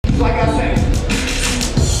Like I say,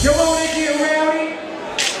 you wanna get rowdy?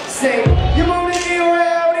 Say, you wanna get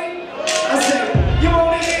rowdy? I say, you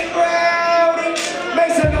wanna get rowdy?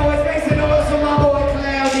 Make some noise for my boy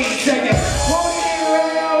Cloudy. Say it, wanna get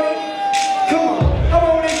rowdy? Come on, I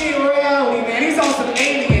wanna get rowdy, man. He's on some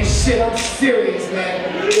alien shit, I'm serious, man.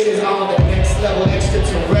 It is on the next level,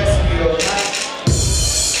 extraterrestrial, right?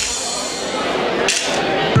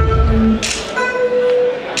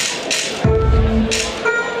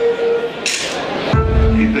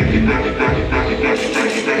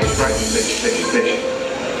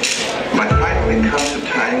 But finally comes a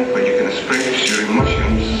time when you can express your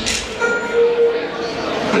emotions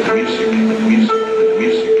with music, with music, with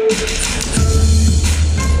music.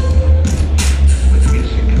 With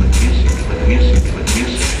music, with music, with music, with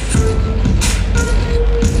music.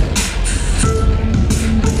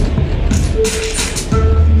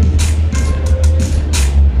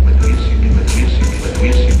 With music, with music, with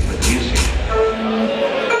music, with music.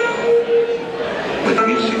 With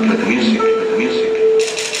music, with music, with music.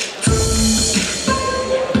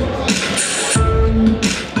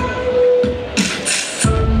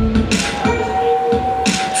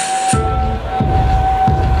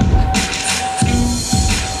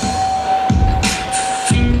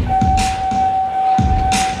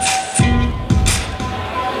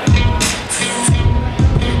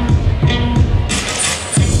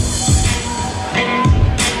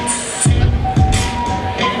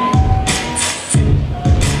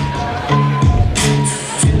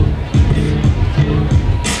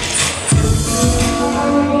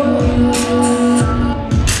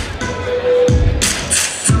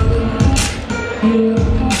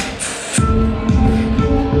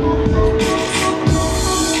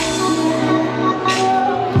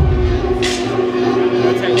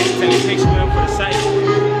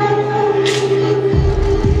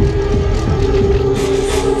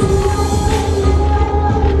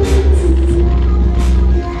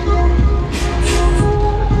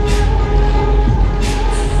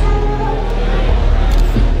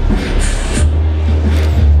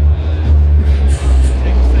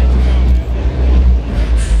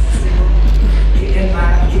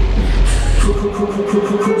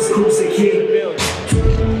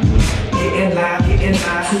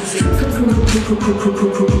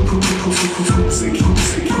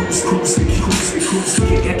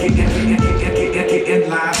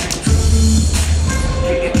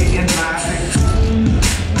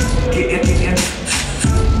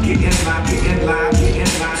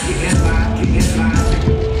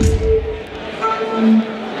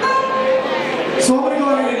 So I'm gonna go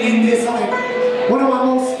ahead and end this on one of my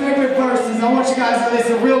most favorite verses. I want you guys to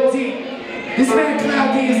listen real deep. This man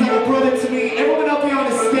Cloudy is like a brother to me. Everyone up here on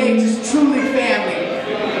the stage is truly family.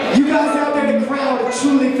 You guys out there in the crowd are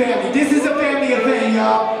truly family. This is a family event,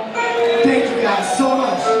 y'all. Thank you guys so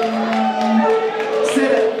much.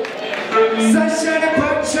 Set it. Sunshine and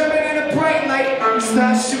burn, churning in a bright light.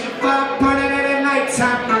 Start shooting fire, burning in the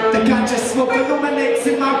nighttime. The ganja smoke illuminates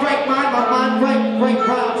in my right mind. My mind right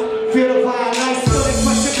rhymes. Feel the vibe, nice feeling,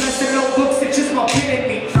 pressure, blessing, notebooks, it's just my pen in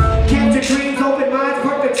me. Captain dreams, open minds,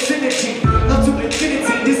 perfect synergy. Love to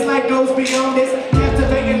infinity, this life goes beyond this.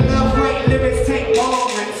 Captivating love, great lyrics, take long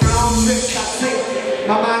rips. Long trips, I take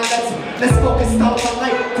my mind, let's focus on my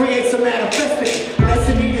life, create some manifesting.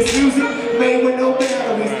 Lesson me this music, made with no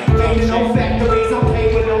batteries. Made in no factories, I'm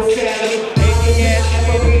paid with no salary.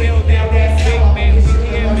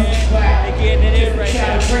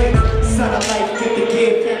 Son of life, get the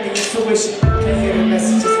gift, family intuition. Can't hear the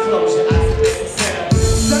messages, close your eyes and listen, set up.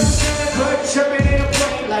 Sunshine, bird chirping in a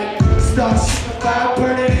bright light. Start shooting fire,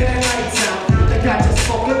 burning in the nighttime. The God just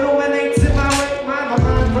spoke, illuminates in my right mind. My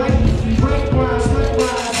mind right rhymes in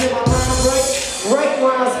my mind right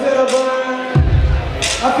rhymes, feel the vibe.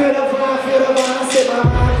 I feel the vibe, say my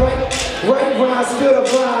mind right rhymes, feel the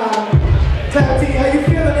vibe. Cloudy, how you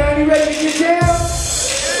feeling, man? You ready to get down?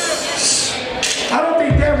 I don't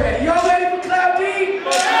think they're ready. Y'all ready for Cloudy?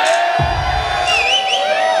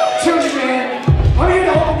 Truly, man, I'm here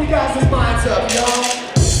to open you guys' minds up, y'all.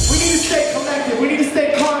 We need to stay collective. We need to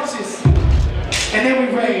stay conscious. And then we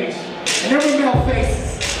rage. And then we melt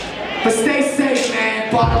faces. But stay safe,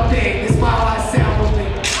 man. Bottom thing. This Mile High Sound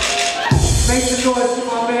movement. Make some noise for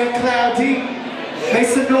my man Cloudy. Make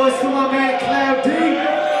some noise for my man Cloudy.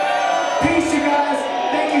 Peace, you guys.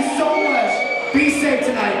 Thank you so much. Be safe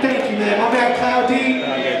tonight. Thank you, man. My man Cloudy.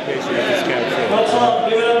 What's up?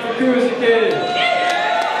 Give it up for Cruise again.